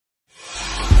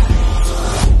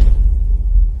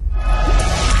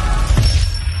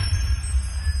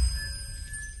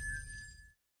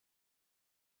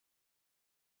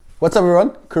What's up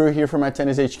everyone, Kuru here from my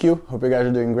Tennis HQ. Hope you guys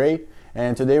are doing great.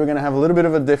 And today we're gonna have a little bit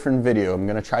of a different video. I'm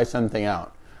gonna try something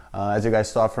out. As you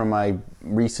guys saw from my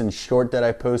recent short that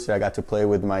I posted, I got to play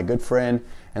with my good friend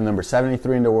and number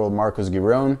 73 in the world, Marcos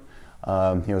Giron.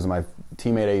 He was my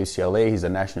teammate at UCLA. He's a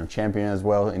national champion as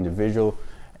well, individual.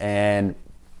 And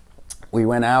we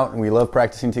went out and we loved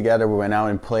practicing together. We went out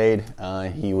and played.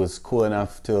 He was cool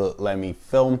enough to let me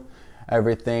film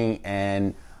everything.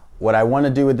 And what I want to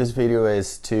do with this video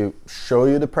is to show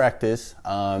you the practice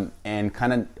and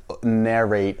kind of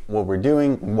narrate what we're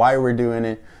doing, why we're doing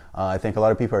it. I think a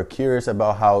lot of people are curious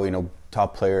about how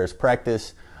top players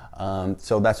practice.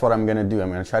 So that's what I'm going to do.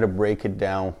 I'm going to try to break it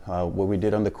down, what we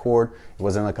did on the court. It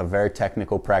wasn't like a very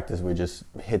technical practice. We just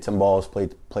hit some balls,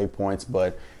 play points.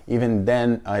 But even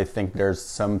then, I think there's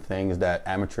some things that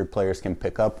amateur players can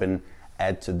pick up and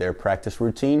add to their practice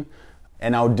routine.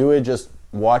 And I'll do it just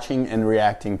watching and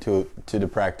reacting to the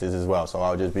practice as well. So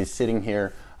I'll just be sitting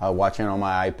here watching on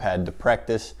my iPad the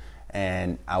practice,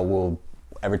 and I will,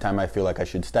 every time I feel like I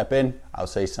should step in, I'll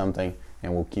say something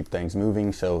and we'll keep things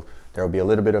moving. So there will be a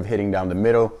little bit of hitting down the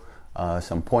middle,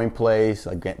 some point plays,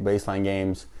 like baseline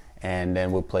games, and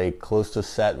then we'll play close to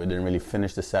set. We didn't really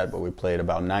finish the set, but we played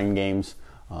about 9 games.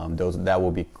 That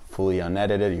will be fully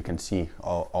unedited. You can see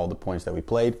all the points that we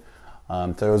played.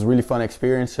 So it was a really fun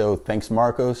experience. So thanks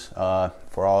Marcos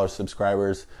for all our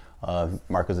subscribers.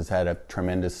 Marcos has had a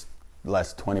tremendous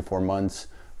last 24 months.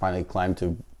 Finally climbed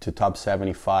to top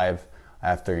 75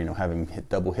 after having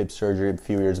double hip surgery a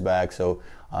few years back. So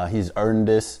he's earned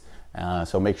this.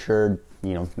 So make sure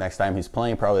next time he's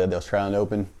playing, probably at the Australian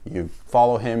Open, you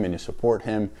follow him and you support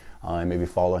him, and maybe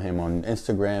follow him on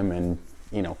Instagram, and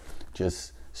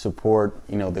just support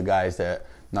the guys that,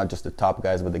 not just the top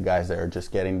guys, but the guys that are just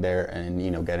getting there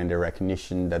and getting the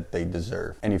recognition that they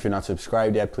deserve. And if you're not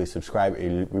subscribed yet, please subscribe.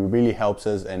 It really helps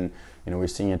us, and we're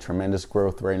seeing a tremendous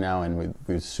growth right now, and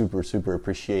we super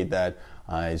appreciate that.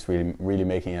 It's really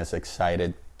making us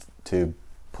excited to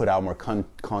put out more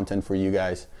content for you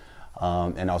guys.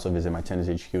 And also visit my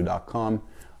tennishq.com.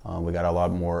 We got a lot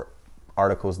more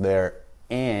articles there,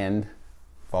 and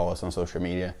follow us on social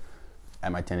media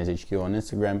at my tennishq on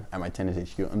Instagram, at my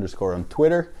tennishq_ on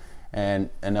Twitter. And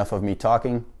enough of me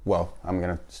talking. Well, I'm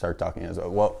gonna start talking as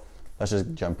well. Well, let's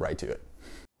just jump right to it.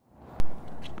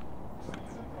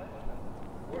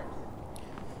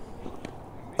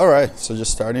 All right, so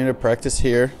just starting to practice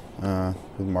here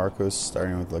with Marcos,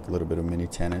 starting with like a little bit of mini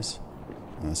tennis.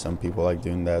 Some people like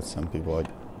doing that, some people like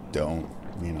don't.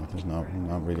 There's not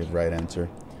really the right answer.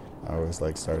 I always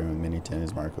like starting with mini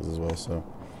tennis, Marcos as well. So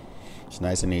it's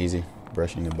nice and easy,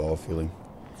 brushing the ball,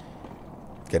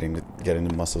 getting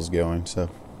the muscles going. So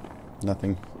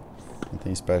nothing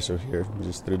special here. We're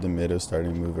just through the middle,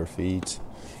 starting to move our feet,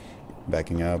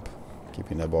 backing up,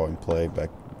 keeping that ball in play,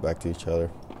 back to each other.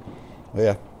 But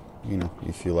yeah,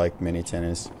 if you like mini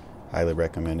tennis, highly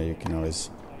recommend it. You can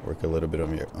always work a little bit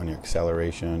on your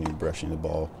acceleration, your brushing the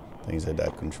ball, things like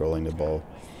that, controlling the ball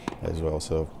as well.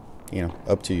 So,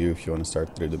 up to you if you want to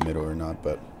start through the middle or not.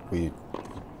 But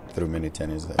through mini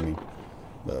tennis,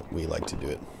 but we like to do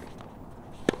it.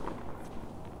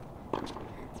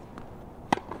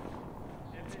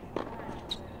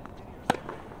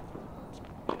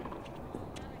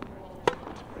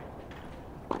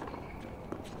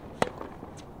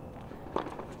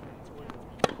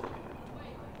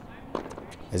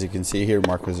 As you can see here,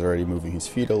 Marcos is already moving his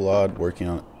feet a lot, working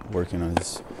on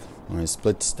his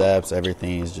split steps.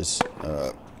 Everything is just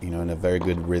in a very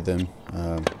good rhythm.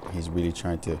 He's really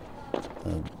trying to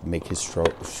make his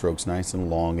strokes nice and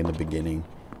long in the beginning,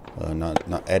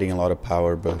 not adding a lot of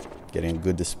power, but getting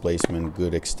good displacement,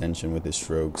 good extension with his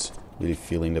strokes. Really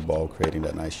feeling the ball, creating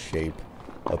that nice shape,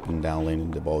 up and down,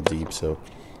 landing the ball deep. So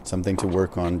something to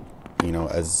work on.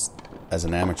 As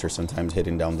an amateur, sometimes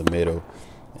hitting down the middle.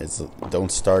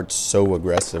 Don't start so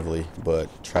aggressively,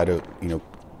 but try to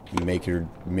make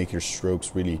your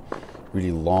strokes really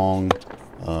long.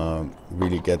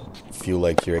 Really feel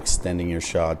like you're extending your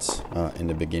shots in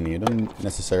the beginning. You don't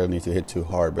necessarily need to hit too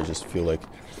hard, but just feel like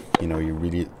you're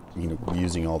really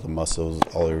using all the muscles,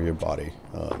 all of your body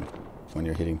when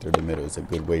you're hitting through the middle. It's a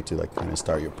good way to kind of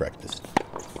start your practice.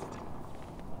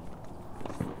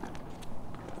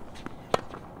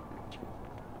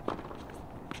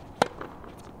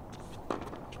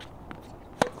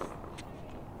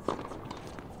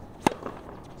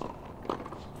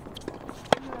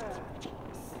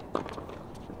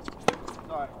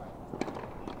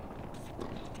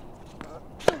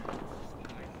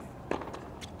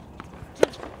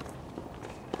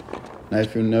 Now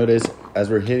if you notice, as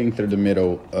we're hitting through the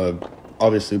middle,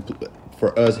 obviously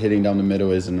for us, hitting down the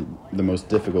middle isn't the most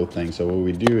difficult thing. So what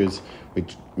we do is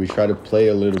we try to play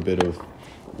a little bit of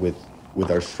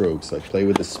with our strokes, like play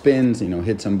with the spins, you know,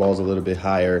 hit some balls a little bit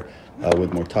higher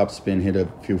with more top spin, hit a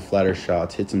few flatter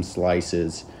shots, hit some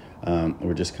slices.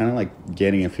 We're just kind of like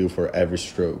getting a feel for every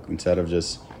stroke instead of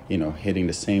just, you know, hitting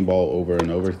the same ball over and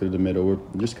over through the middle.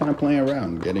 We're just kind of playing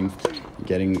around, getting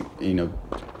you know,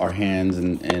 our hands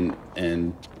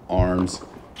and arms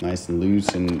nice and loose,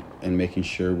 and making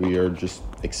sure we are just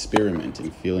experimenting,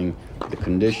 feeling the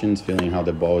conditions, feeling how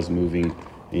the ball is moving.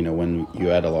 You know, when you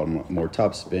add a lot more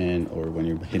top spin, or when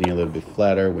you're hitting a little bit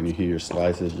flatter, when you hit your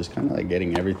slices, just kind of like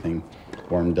getting everything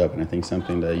warmed up. And I think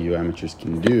something that you amateurs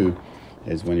can do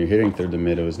is when you're hitting through the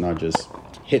middle, is not just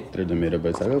hit through the middle, but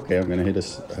it's like, okay, I'm gonna hit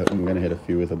a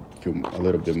few with a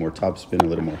little bit more top spin, a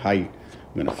little more height.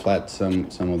 I'm gonna flat some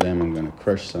of them. I'm gonna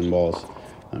crush some balls.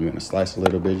 I'm gonna slice a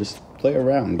little bit. Just play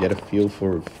around, get a feel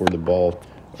for the ball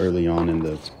early on in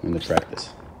the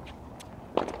practice.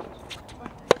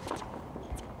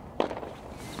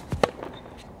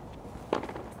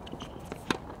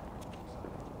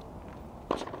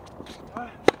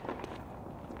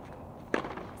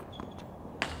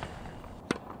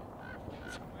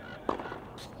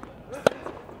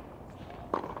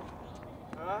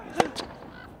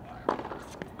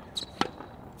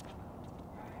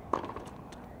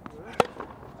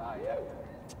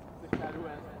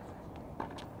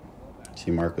 See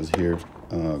Marcos here,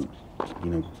 you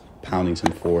know, pounding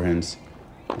some forehands,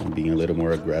 being a little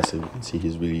more aggressive. You can see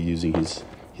he's really using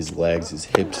his legs, his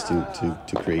hips to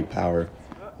create power.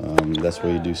 That's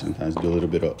what you do sometimes, do a little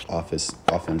bit of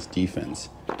offense, defense,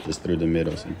 just through the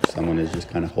middle. So someone is just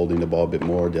kind of holding the ball a bit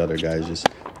more, the other guy is just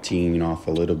teeing off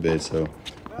a little bit. So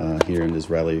here in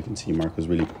this rally, you can see Marcos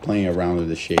really playing around with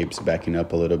the shapes, backing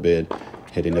up a little bit,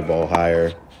 hitting the ball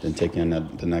higher, then taking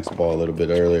the next ball a little bit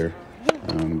earlier.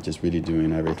 Just really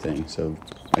doing everything. So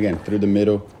again, through the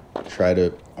middle, try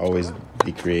to always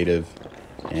be creative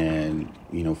and,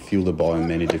 you know, feel the ball in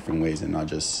many different ways, and not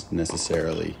just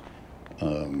necessarily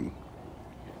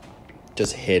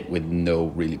just hit with no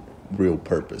real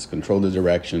purpose. Control the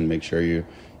direction, make sure you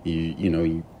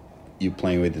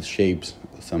playing with the shapes,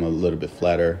 some a little bit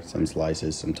flatter, some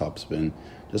slices, some top spin,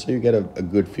 just so you get a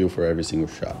good feel for every single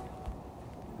shot.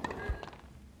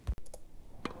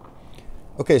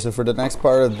 Okay, so for the next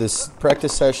part of this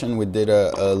practice session, we did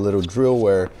a little drill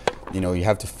where, you know, you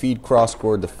have to feed cross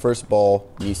court. The first ball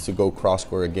needs to go cross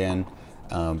court again,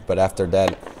 but after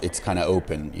that, it's kind of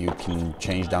open. You can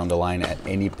change down the line at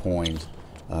any point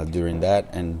during that,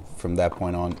 and from that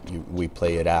point on, we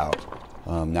play it out.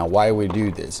 Now, why we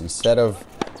do this? Instead of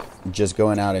just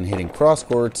going out and hitting cross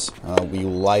courts, we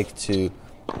like to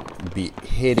be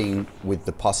hitting with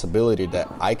the possibility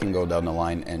that I can go down the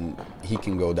line and he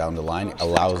can go down the line. It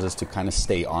allows us to kind of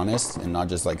stay honest and not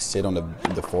just like sit on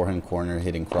the forehand corner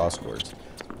hitting cross courts.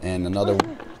 And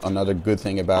another good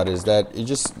thing about it is that it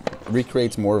just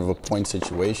recreates more of a point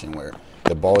situation where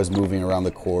the ball is moving around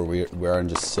the court. We aren't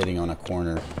just sitting on a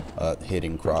corner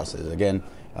hitting crosses. Again,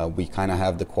 we kind of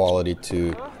have the quality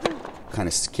to kind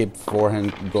of skip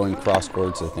forehand going cross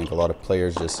courts. I think a lot of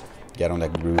players just get on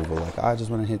that groove of like, I just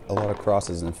want to hit a lot of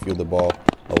crosses and feel the ball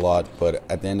a lot. But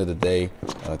at the end of the day,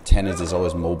 tennis is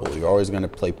always mobile. You're always going to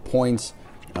play points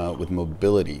with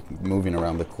mobility, moving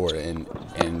around the court.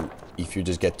 And if you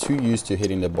just get too used to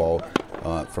hitting the ball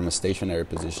from a stationary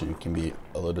position, it can be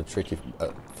a little tricky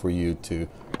for you to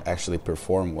actually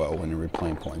perform well when you're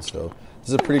replaying points. So this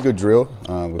is a pretty good drill.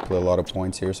 We play a lot of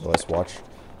points here, so let's watch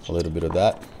a little bit of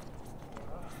that.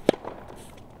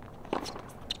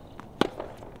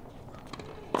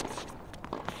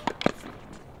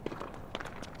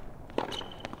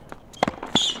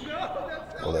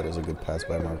 Oh, that is a good pass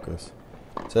by Marcos.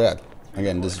 So yeah,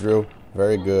 again, this drill,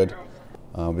 very good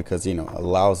because, you know,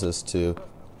 allows us to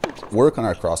work on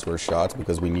our cross-court shots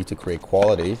because we need to create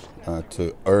quality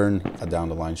to earn a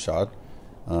down-the-line shot.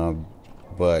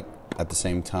 But at the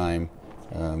same time,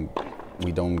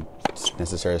 we don't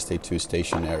necessarily stay too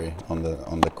stationary on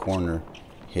the corner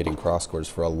hitting cross-courts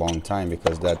for a long time,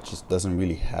 because that just doesn't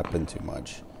really happen too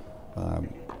much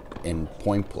in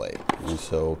point play. And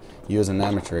so you as an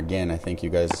amateur, again, I think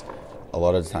you guys a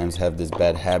lot of the times have this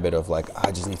bad habit of like,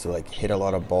 I just need to like hit a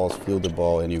lot of balls, feel the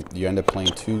ball, and you end up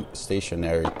playing too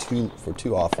stationary for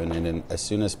too often. And then as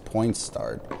soon as points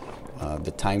start,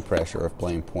 the time pressure of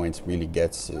playing points really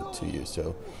gets to you.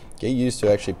 So get used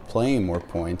to actually playing more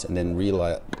points, and then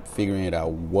figuring it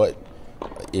out what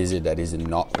is it that is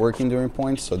not working during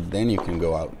points, so then you can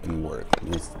go out and work.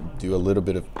 Just do a little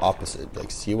bit of opposite, like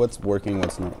see what's working,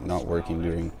 what's not working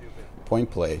during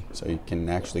point play, so you can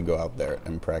actually go out there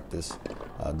and practice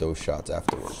those shots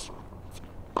afterwards.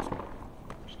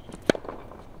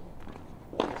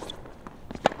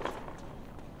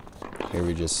 Here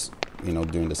we just,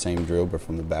 doing the same drill, but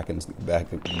from the back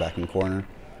and corner.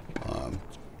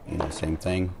 Same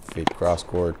thing, fade cross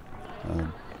court,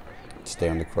 stay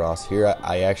on the cross. Here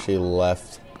I actually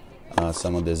left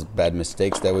some of these bad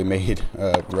mistakes that we made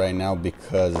right now,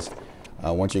 because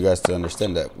I want you guys to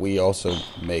understand that we also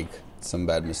make some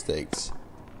bad mistakes.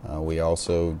 We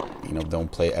also,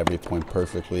 don't play every point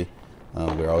perfectly.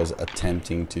 We're always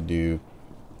attempting to do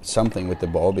something with the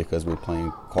ball because we're playing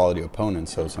quality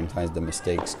opponents. So sometimes the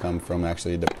mistakes come from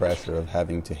actually the pressure of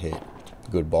having to hit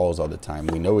good balls all the time.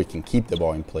 We know we can keep the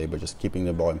ball in play, but just keeping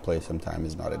the ball in play sometimes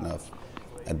is not enough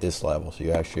at this level. So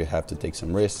you actually have to take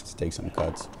some risks, take some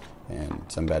cuts, and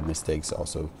some bad mistakes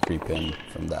also creep in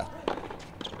from that.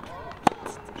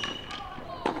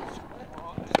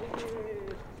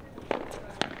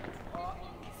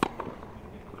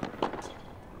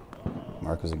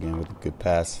 Marcos again with a good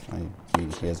pass.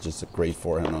 He has just a great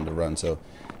forehand on the run, so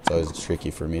it's always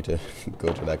tricky for me to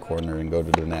go to that corner and go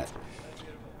to the net.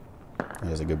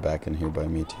 There's a good backhand here by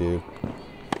me too.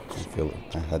 I feel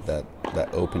I had that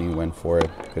opening, went for it.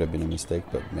 Could have been a mistake,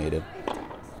 but made it.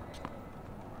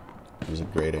 There's a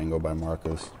great angle by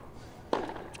Marcos.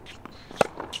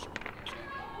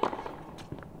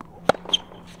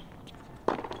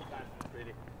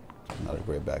 Another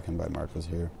great backhand by Marcos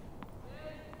here.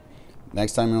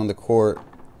 Next time you're on the court,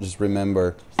 just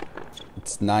remember,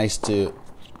 it's nice to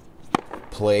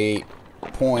play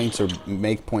points or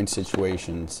make point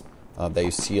situations that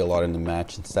you see a lot in the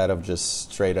match, instead of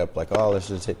just straight up like, oh, let's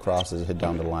just hit crosses, hit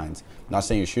down the lines. I'm not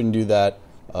saying you shouldn't do that,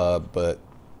 but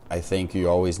I think you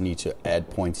always need to add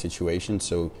point situations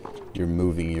so you're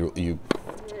moving, you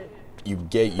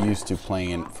get used to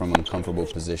playing from uncomfortable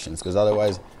positions, because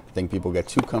otherwise I think people get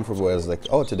too comfortable as like,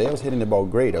 oh, today I was hitting the ball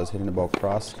great, I was hitting the ball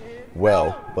cross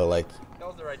well, but like,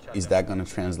 is that going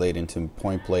to translate into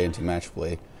point play, into match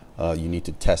play? You need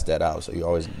to test that out, so you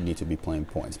always need to be playing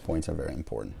points. Points are very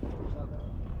important.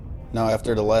 Now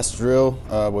after the last drill,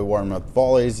 we warm up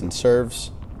volleys and serves.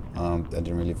 I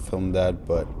didn't really film that,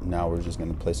 but now we're just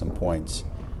going to play some points,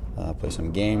 play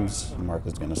some games.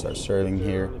 Marco's going to start serving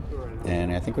here,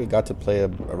 and I think we got to play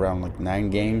around like 9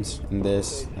 games in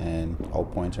this, and all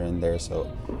points are in there,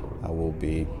 so I will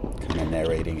be kind of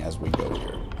narrating as we go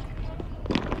here.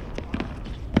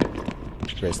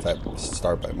 Great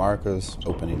start by Marcos,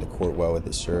 opening the court well with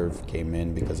his serve. Came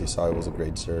in because he saw it was a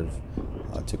great serve.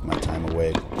 Took my time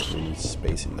away, really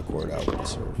spacing the court out with the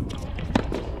serve.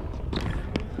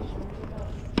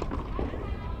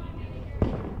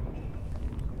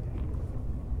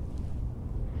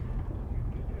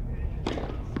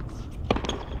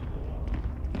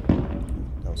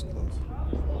 That was close.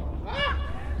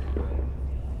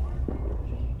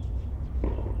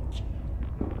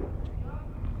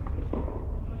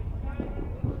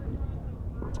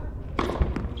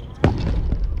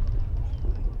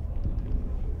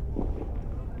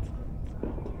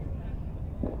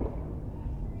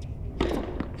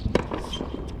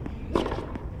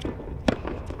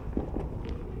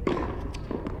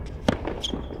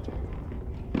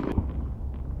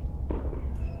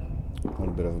 A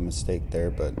little bit of a mistake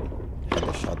there, but had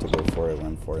the shot to go for it,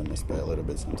 went for it, missed by a little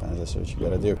bit. Sometimes that's what you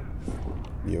gotta do.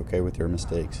 Be okay with your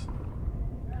mistakes.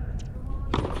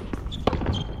 Ugh,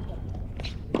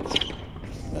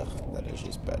 that is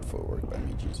just bad footwork by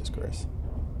me, Jesus Christ.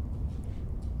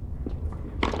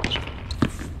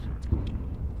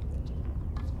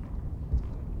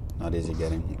 Not easy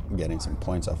getting some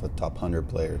points off a top 100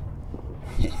 player.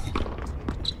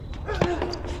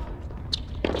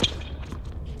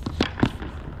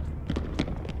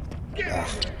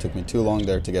 Took me too long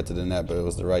there to get to the net, but it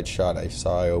was the right shot. I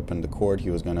saw I opened the court. He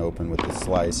was going to open with the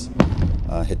slice,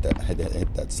 hit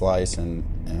that slice, and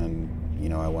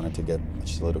I wanted to get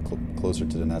just a little closer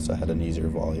to the net, so I had an easier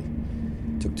volley.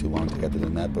 Took too long to get to the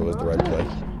net, but it was the right play.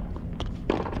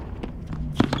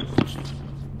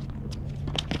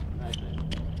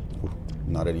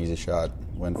 Not an easy shot.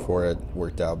 Went for it,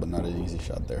 worked out, but not an easy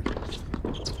shot there.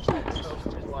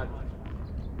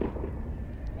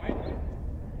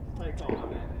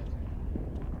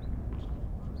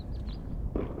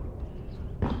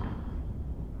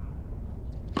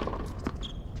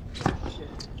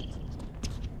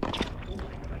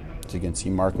 As you can see,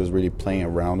 Marco's really playing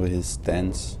around with his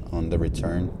stance on the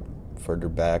return further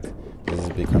back. This is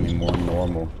becoming more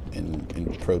normal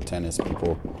in pro tennis.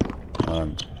 People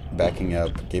backing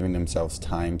up, giving themselves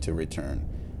time to return.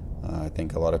 I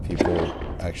think a lot of people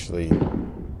actually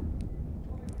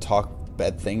talk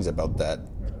bad things about that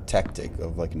tactic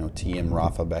of, like, TM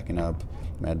Rafa backing up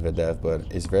Medvedev, but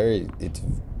it's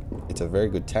a very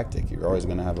good tactic. You're always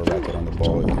going to have a racket on the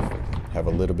ball. You have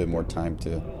a little bit more time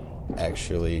to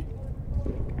actually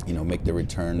make the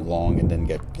return long and then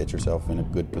get yourself in a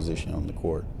good position on the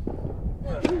court.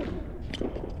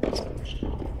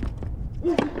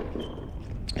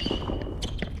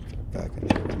 Back in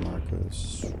here,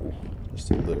 Marcos.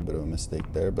 Just a little bit of a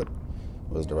mistake there, but it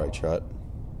was the right shot.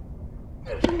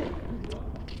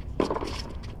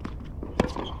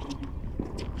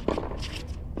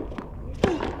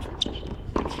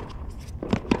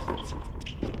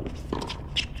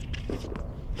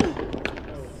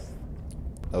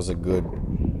 That was a good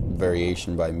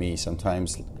variation by me.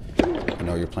 Sometimes,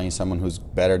 you're playing someone who's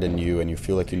better than you and you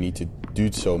feel like you need to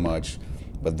do so much.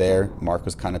 But there,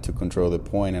 Marcos kind of took control of the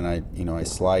point, and I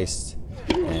sliced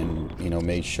and,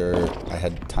 made sure I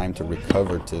had time to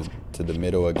recover to the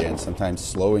middle again. Sometimes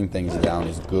slowing things down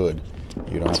is good.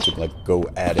 You don't have to go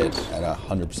at it at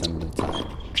 100% of the time.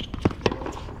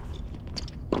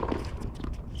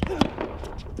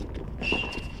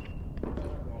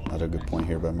 Another good point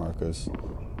here by Marcos.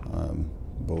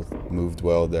 Both moved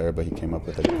well there, but he came up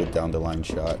with a good down the line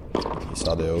shot. He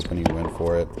saw the opening, went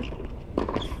for it.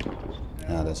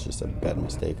 Now that's just a bad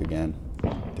mistake again.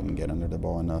 Didn't get under the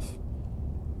ball enough.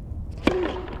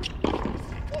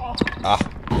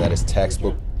 That is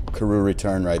textbook Carew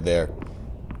return right there.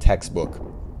 Textbook.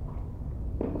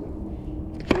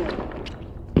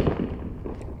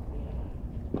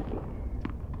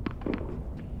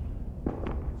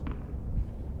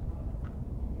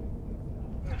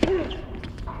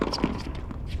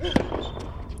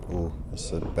 Oh,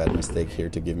 that's a bad mistake here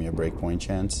to give me a break point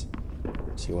chance.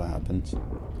 See what happens.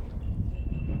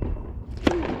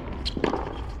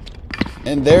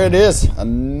 And there it is.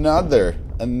 Another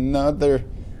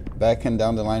backhand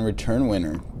down the line return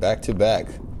winner. Back to back.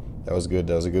 That was good.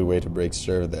 That was a good way to break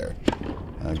serve there.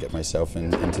 Get myself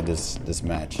into this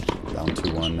match. Down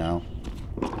 2-1 now.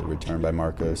 Good return by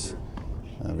Marcos.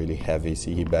 Really heavy.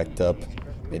 See, he backed up.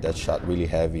 Made that shot really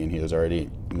heavy, and he was already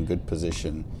in good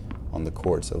position on the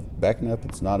court. So backing up,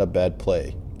 it's not a bad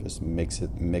play. Just mix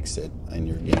it in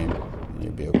your game, and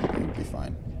you'll be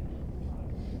fine.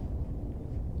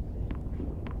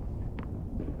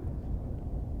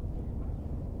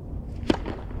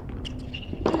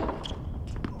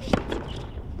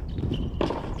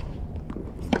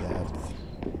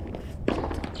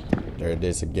 There it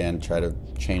is again. Try to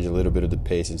change a little bit of the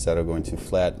pace instead of going too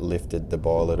flat. Lifted the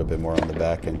ball a little bit more on the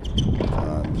back, and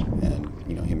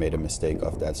he made a mistake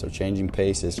off that. So changing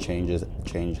paces,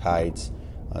 change heights.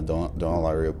 Don't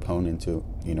allow your opponent to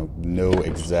know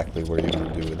exactly where you're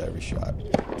going to do with every shot.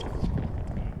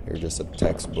 Here, just a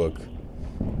textbook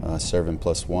serving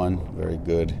 +1, very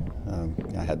good.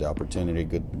 I had the opportunity,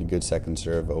 good second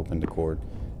serve, opened the court,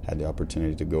 had the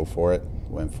opportunity to go for it,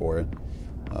 went for it.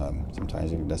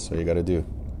 Sometimes that's what you got to do.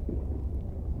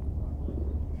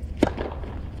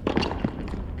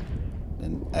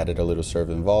 And added a little serve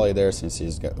and volley there since he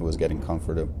was getting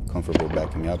comfortable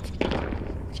backing up.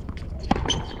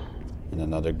 And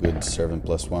another good serving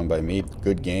 +1 by me.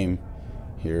 Good game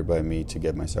here by me to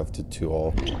get myself to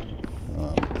 2-all.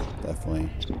 Definitely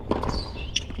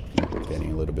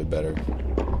getting a little bit better.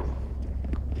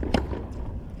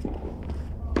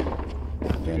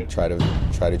 Again, try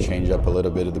to change up a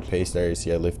little bit of the pace there. You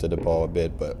see I lifted the ball a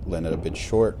bit, but landed a bit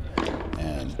short,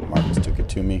 and Marcus took it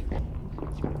to me.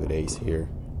 Good ace here.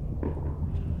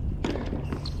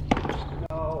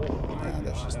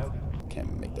 That's just,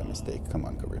 can't make that mistake. Come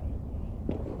on, Carew.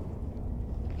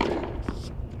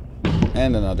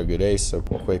 And another good ace, so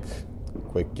quick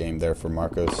game there for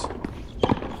Marcos.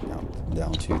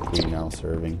 Down 2-3 now,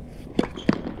 serving.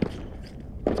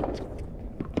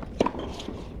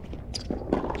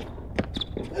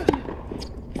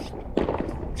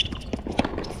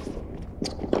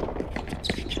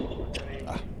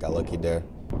 Got lucky there.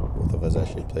 Both of us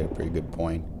actually played a pretty good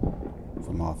point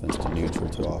from offense to neutral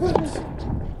to offense.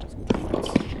 That's good points.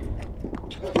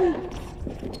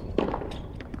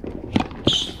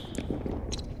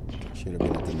 Should have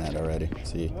been at the net already.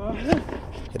 See,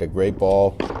 hit a great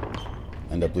ball,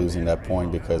 end up losing that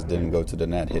point because didn't go to the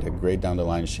net. Hit a great down the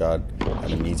line shot,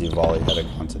 had an easy volley, had it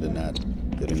gone to the net.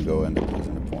 Didn't go, end up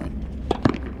losing the point.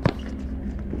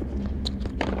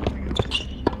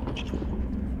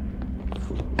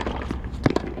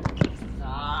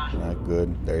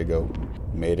 Good. There you go.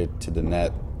 Made it to the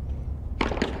net.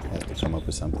 Have to come up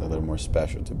with something a little more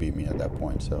special to beat me at that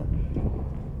point. So,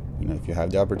 if you have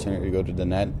the opportunity to go to the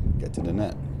net, get to the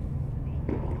net.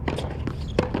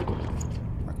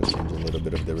 Marcus changed a little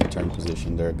bit of the return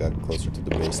position there. Got closer to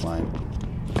the baseline,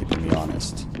 keeping me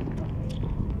honest.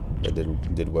 But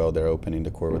did well there, opening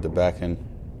the court with the backhand.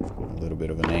 A little bit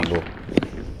of an angle.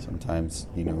 Sometimes,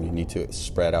 you need to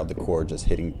spread out the court. Just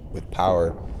hitting with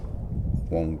power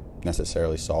won't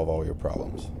necessarily solve all your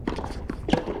problems.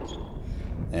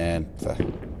 And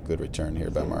good return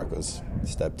here by Marcos.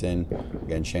 Stepped in,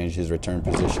 again changed his return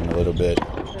position a little bit,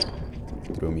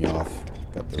 threw me off,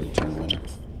 got the return winner.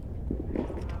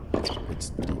 Good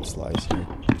deep slice here.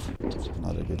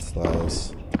 Another good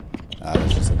slice.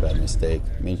 That's just a bad mistake.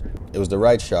 I mean, it was the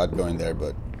right shot going there,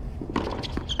 but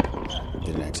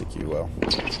didn't execute well.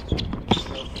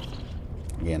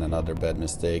 Again, another bad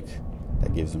mistake.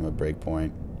 That gives him a break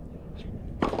point.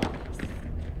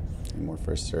 Any more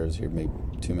first serves here. Made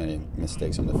too many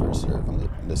mistakes on the first serve on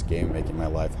this game, making my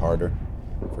life harder.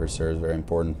 First serve is very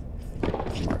important.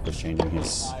 Marcos changing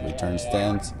his return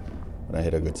stance, but I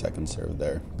hit a good second serve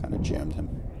there. Kind of jammed him.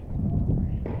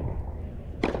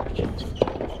 Again,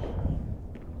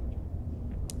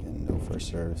 no first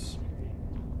serves.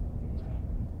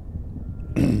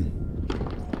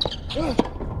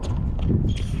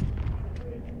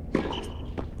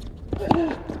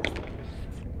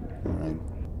 Alright.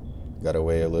 Got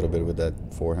away a little bit with that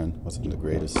forehand. Wasn't the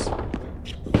greatest.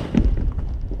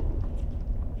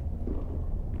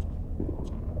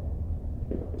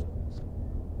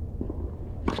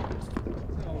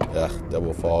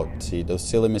 Double fault. See, those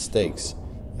silly mistakes.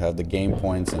 You have the game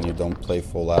points and you don't play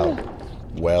full out.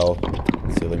 Well,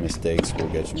 silly mistakes will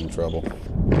get you in trouble.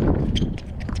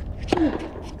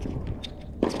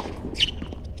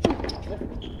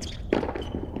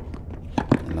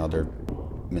 Another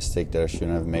mistake that I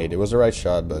shouldn't have made. It was the right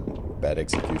shot, but bad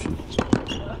execution.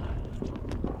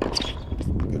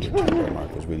 Good return by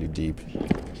Marcos, really deep.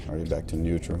 Already back to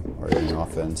neutral, already in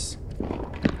offense.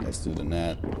 Let's do the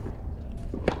net.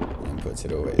 And puts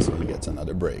it away, so he gets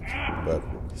another break. But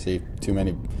see, too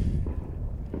many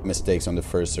mistakes on the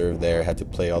first serve there. Had to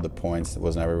play all the points.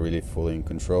 Was never really fully in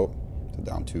control. So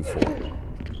down 2-4.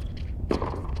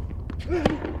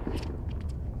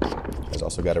 Guys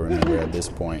also got to remember at this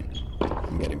point,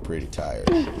 I'm getting pretty tired.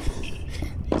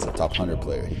 He's a top 100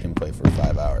 player. He can play for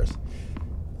 5 hours.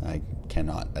 I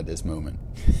cannot at this moment.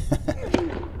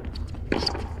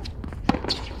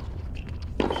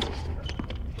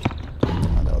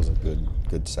 That was a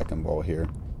good second ball here.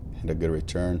 Hit a good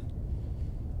return.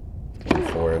 Went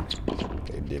for it.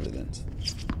 Gave dividends.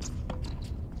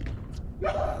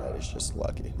 That is just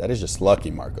lucky. That is just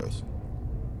lucky, Marcos.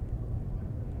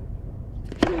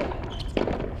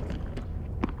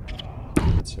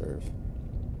 Good serve.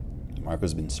 Marcos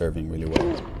has been serving really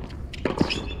well.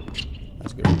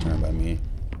 That's a good return by me.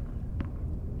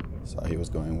 Saw he was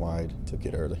going wide. Took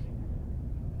it early.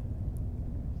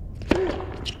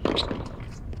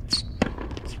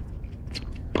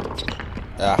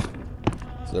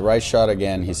 So the right shot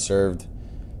again. He served.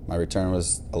 My return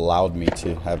allowed me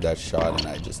to have that shot, and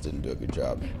I just didn't do a good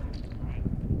job.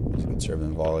 It's a good serve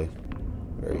and volley.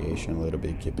 Variation a little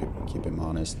bit, keep him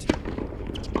honest.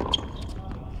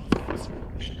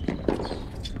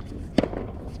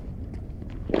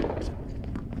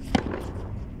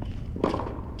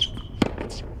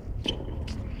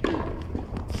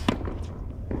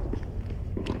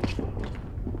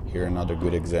 Here another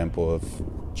good example of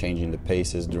changing the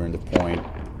paces during the point,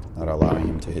 not allowing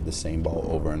him to hit the same ball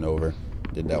over and over.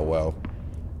 Did that well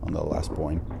on the last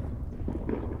point.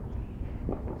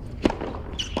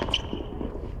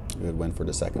 Good, went for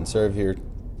the second serve here.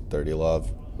 30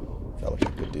 love. Felt like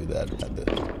I could do that. Had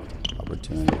the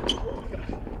opportunity.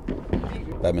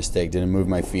 Bad mistake. Didn't move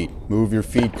my feet. Move your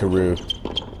feet, Carew.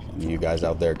 And you guys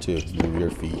out there too. Move your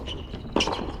feet.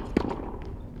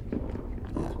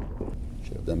 Yeah.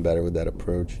 Should have done better with that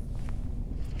approach.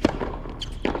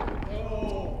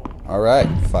 All right,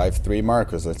 5-3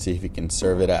 Marcos. Let's see if he can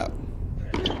serve it out.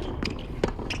 Good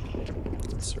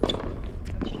serve.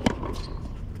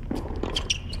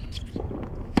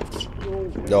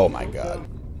 Oh my God.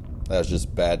 That was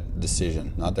just bad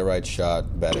decision. Not the right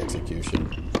shot, bad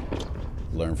execution.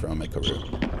 Learn from it, Carew.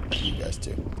 You guys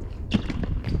too.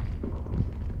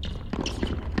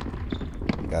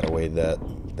 Got away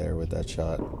there with that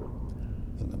shot.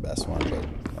 Wasn't the best one, but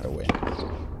got away.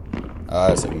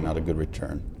 That's not a good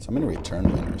return. So many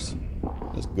return winners.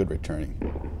 Just good returning.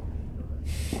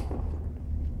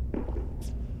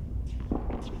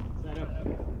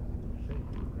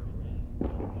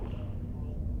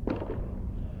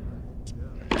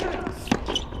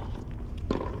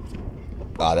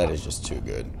 That is just too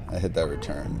good. I hit that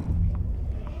return.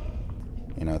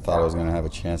 You know, I thought I was going to have a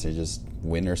chance to just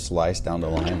winner slice down the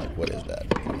line. Like, what is that?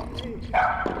 Come on, man.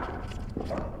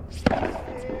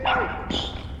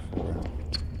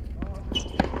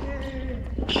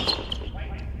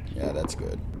 Yeah, that's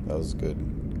good. That was good.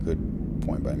 Good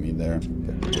point by me there.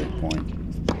 Good point.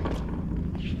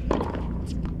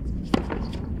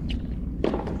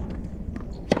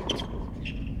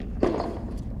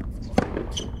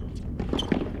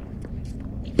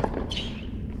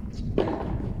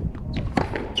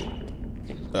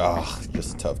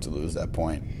 just tough to lose that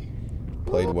point.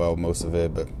 Played well most of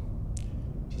it, but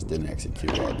just didn't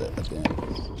execute well at the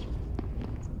end.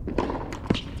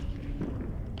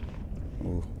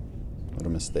 Ooh,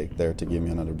 little mistake there to give me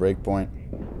another break point.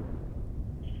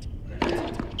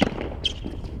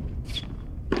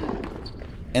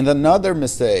 And another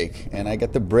mistake, and I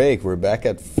get the break. We're back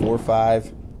at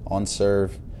 4-5 on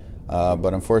serve,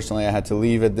 but unfortunately I had to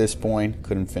leave at this point.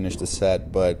 Couldn't finish the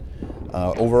set, but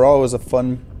overall it was a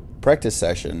fun practice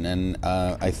session, and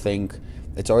I think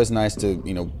it's always nice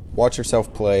to watch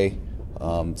yourself play,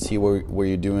 see where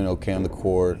you're doing okay on the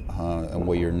court and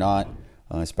where you're not,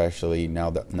 especially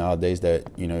nowadays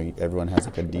that everyone has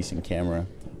like a decent camera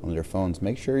on their phones.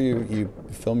 Make sure you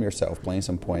film yourself playing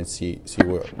some points, see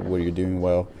where you're doing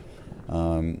well.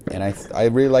 And I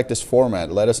really like this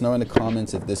format. Let us know in the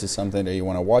comments if this is something that you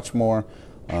want to watch more.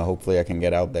 Hopefully I can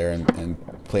get out there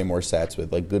and play more sets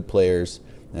with like good players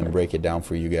and break it down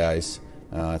for you guys.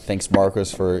 Thanks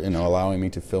Marcos for allowing me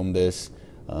to film this.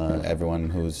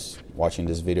 Everyone who's watching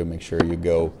this video, make sure you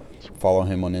go follow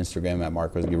him on Instagram at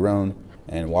Marcos Giron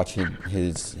and watch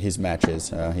his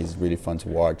matches. He's really fun to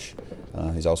watch.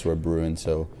 He's also a Bruin,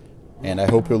 and I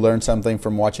hope you learned something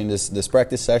from watching this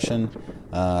practice session.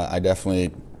 I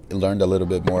definitely learned a little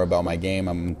bit more about my game.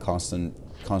 I'm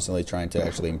constantly trying to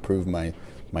actually improve my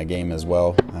game as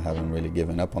well. I haven't really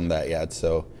given up on that yet,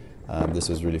 so this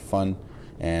was really fun,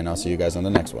 and I'll see you guys on the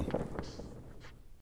next one.